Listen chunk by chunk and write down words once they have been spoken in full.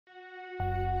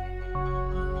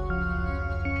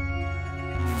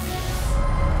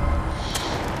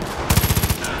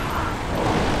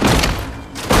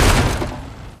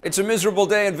It's a miserable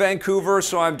day in Vancouver,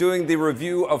 so I'm doing the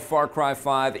review of Far Cry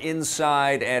 5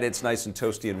 inside, and it's nice and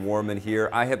toasty and warm in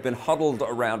here. I have been huddled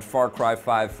around Far Cry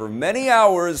 5 for many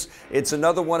hours. It's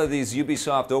another one of these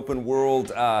Ubisoft open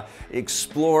world,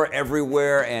 explore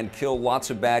everywhere and kill lots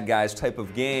of bad guys type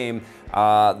of game.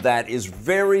 That is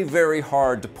very, very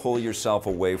hard to pull yourself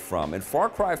away from. And Far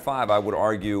Cry 5, I would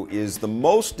argue, is the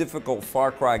most difficult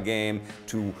Far Cry game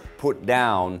to put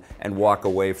down and walk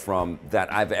away from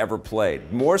that I've ever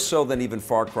played. More so than even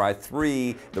Far Cry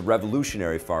 3, the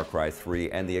revolutionary Far Cry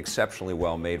 3, and the exceptionally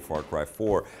well-made Far Cry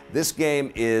 4. This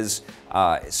game is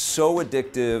so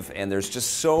addictive, and there's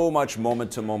just so much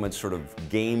moment-to-moment sort of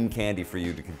game candy for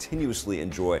you to continuously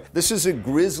enjoy. This is a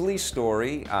grisly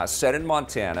story set in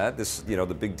Montana. This, you know,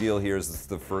 the big deal here is this is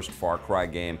the first Far Cry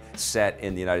game set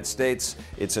in the United States.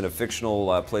 It's in a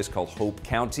fictional place called Hope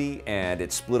County, and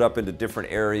it's split up into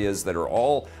different areas that are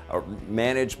all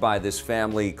managed by this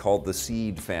family called the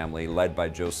Seed family, led by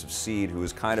Joseph Seed, who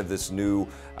is kind of this new,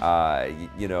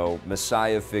 you know,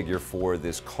 messiah figure for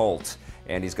this cult.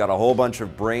 And he's got a whole bunch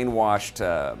of brainwashed,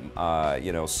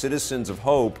 you know, citizens of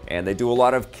Hope, and they do a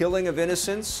lot of killing of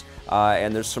innocents,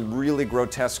 and there's some really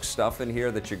grotesque stuff in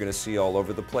here that you're going to see all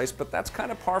over the place, but that's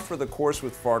kind of par for the course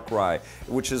with Far Cry,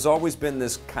 which has always been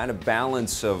this kind of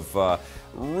balance of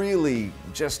really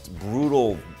just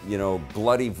brutal, you know,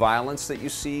 bloody violence that you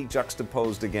see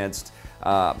juxtaposed against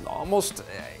almost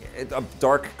a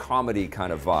dark comedy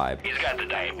kind of vibe. He's got the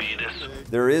diabetes.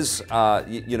 There is,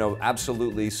 you know,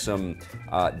 absolutely some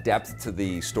depth to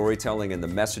the storytelling and the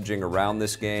messaging around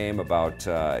this game about,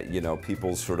 you know,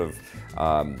 people's sort of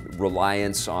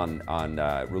reliance on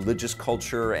religious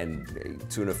culture and,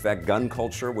 to an effect, gun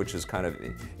culture, which is kind of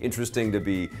interesting to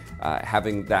be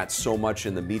having that so much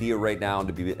in the media right now and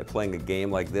to be playing a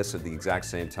game like this at the exact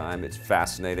same time. It's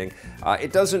fascinating.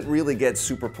 It doesn't really get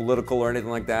super political or anything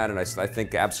like that, and I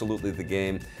think absolutely the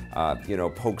game, you know,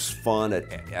 pokes fun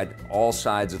at all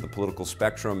sides of the political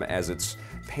spectrum as it's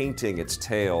painting its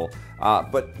tale.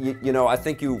 But you know, I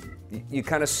think you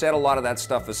kind of set a lot of that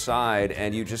stuff aside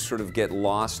and you just sort of get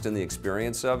lost in the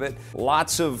experience of it.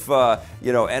 Lots of,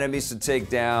 you know, enemies to take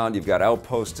down. You've got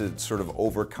outposts to sort of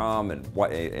overcome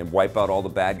and wipe out all the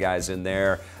bad guys in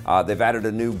there. They've added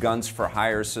a new guns for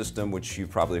hire system, which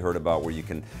you've probably heard about, where you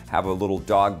can have a little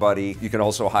dog buddy. You can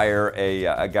also hire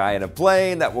a guy in a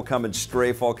plane that will come and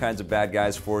strafe all kinds of bad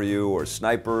guys for you, or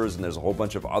snipers, and there's a whole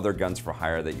bunch of other guns for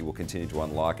hire that you will continue to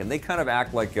unlock. And they kind of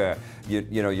act like,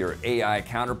 you know, your AI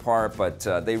counterpart, but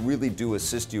they really do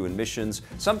assist you in missions,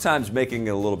 sometimes making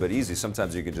it a little bit easy.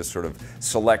 Sometimes you can just sort of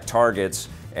select targets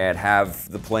and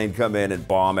have the plane come in and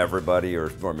bomb everybody or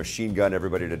machine gun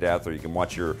everybody to death, or you can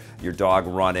watch your dog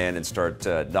run in and start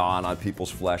gnawing on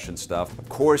people's flesh and stuff. Of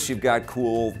course, you've got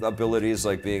cool abilities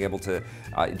like being able to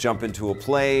jump into a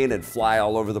plane and fly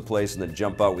all over the place and then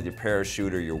jump out with your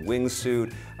parachute or your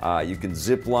wingsuit. You can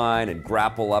zip line and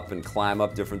grapple up and climb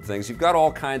up different things. You've got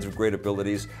all kinds of great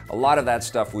abilities. A lot of that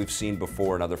stuff we've seen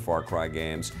before in other Far Cry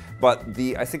games. But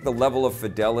I think the level of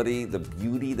fidelity, the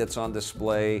beauty that's on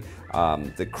display,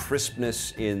 the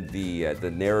crispness in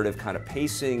the narrative kind of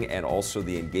pacing, and also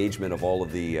the engagement of all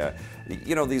of the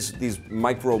you know, these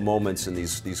micro moments and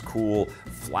these cool,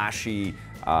 flashy,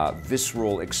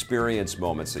 visceral experience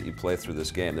moments that you play through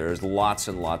this game. There's lots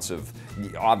and lots of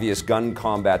obvious gun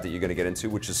combat that you're going to get into,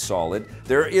 which is solid.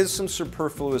 There is some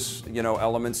superfluous, you know,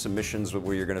 elements, some missions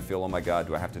where you're going to feel, oh my God,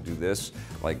 do I have to do this?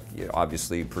 Like, you know,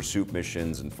 obviously pursuit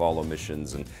missions and follow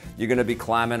missions, and you're going to be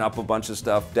climbing up a bunch of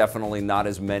stuff. Definitely not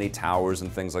as many towers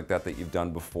and things like that that you've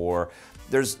done before.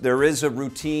 There is a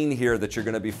routine here that you're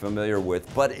going to be familiar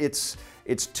with, but it's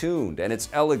tuned and it's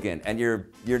elegant, and you're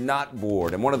not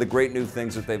bored. And one of the great new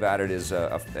things that they've added is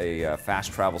a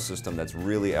fast travel system that's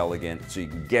really elegant, so you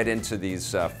can get into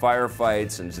these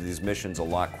firefights and into these missions a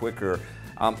lot quicker.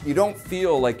 You don't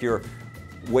feel like you're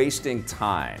wasting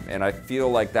time, and I feel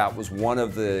like that was one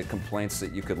of the complaints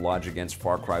that you could lodge against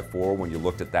Far Cry 4 when you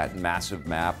looked at that massive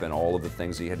map and all of the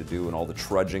things that you had to do and all the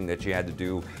trudging that you had to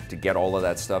do to get all of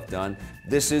that stuff done.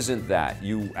 This isn't that.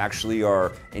 You actually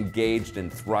are engaged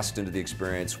and thrust into the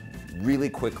experience really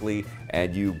quickly,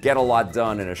 and you get a lot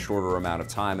done in a shorter amount of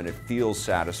time, and it feels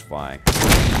satisfying.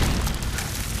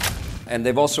 And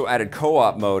they've also added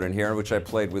co-op mode in here, which I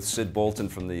played with Sid Bolton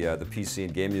from the PC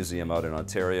and Game Museum out in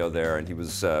Ontario there, and he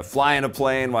was flying a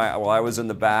plane while I was in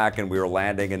the back, and we were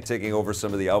landing and taking over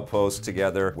some of the outposts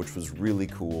together, which was really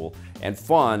cool and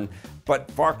fun.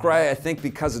 But Far Cry, I think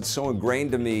because it's so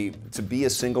ingrained to me to be a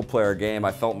single-player game,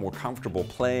 I felt more comfortable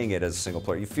playing it as a single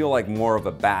player. You feel like more of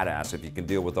a badass if you can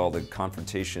deal with all the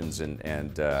confrontations and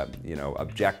you know,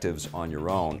 objectives on your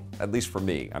own, at least for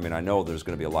me. I mean, I know there's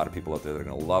going to be a lot of people out there that are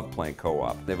going to love playing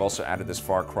co-op. They've also added this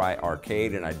Far Cry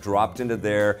arcade, and I dropped into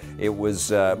there. It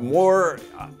was more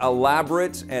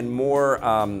elaborate and more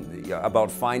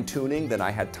about fine-tuning than I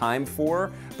had time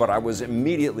for, but I was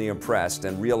immediately impressed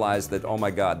and realized that, oh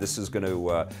my God, this is going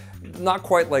to, not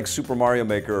quite like Super Mario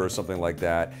Maker or something like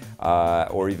that,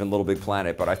 or even Little Big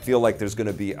Planet, but I feel like there's going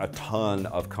to be a ton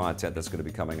of content that's going to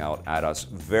be coming out at us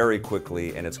very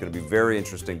quickly, and it's going to be very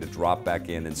interesting to drop back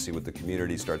in and see what the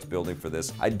community starts building for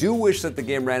this. I do wish that the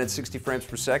game ran at 60 frames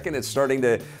per second. It's starting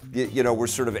to, you know, we're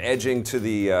sort of edging to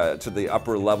the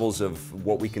upper levels of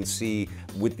what we can see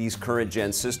with these current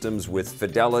gen systems with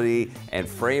fidelity and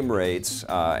frame rates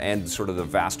and sort of the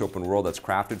vast open world that's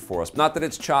crafted for us. Not that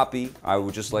it's choppy, I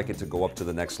would just like it to go up to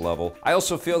the next level. I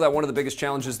also feel that one of the biggest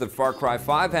challenges that Far Cry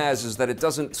 5 has is that it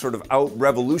doesn't sort of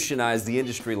out-revolutionize the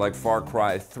industry like Far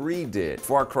Cry 3 did.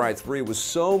 Far Cry 3 was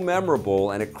so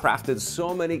memorable and it crafted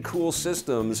so many cool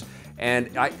systems,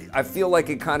 and I feel like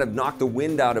it kind of knocked the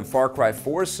wind out of Far Cry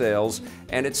 4 sales,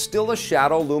 and it's still a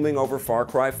shadow looming over Far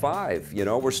Cry 5. You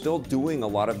know, we're still doing a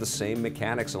lot of the same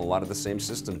mechanics and a lot of the same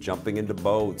systems, jumping into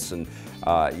boats and,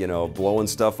 you know, blowing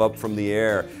stuff up from the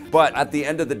air. But at the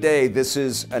end of the day, this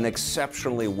is an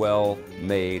exceptionally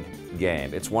well-made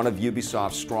game. It's one of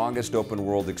Ubisoft's strongest open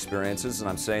world experiences, and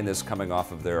I'm saying this coming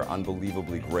off of their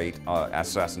unbelievably great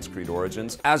Assassin's Creed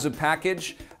Origins. As a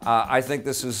package, I think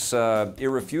this is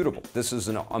irrefutable. This is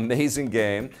an amazing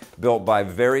game built by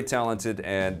very talented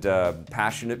and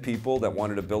passionate people that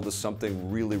wanted to build us something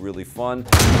really, really fun.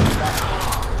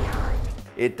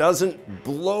 It doesn't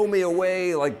blow me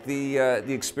away like the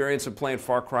experience of playing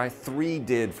Far Cry 3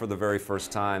 did for the very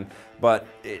first time, but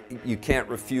you can't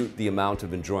refute the amount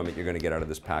of enjoyment you're going to get out of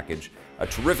this package. A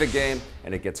terrific game,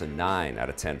 and it gets a 9 out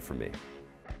of 10 from me.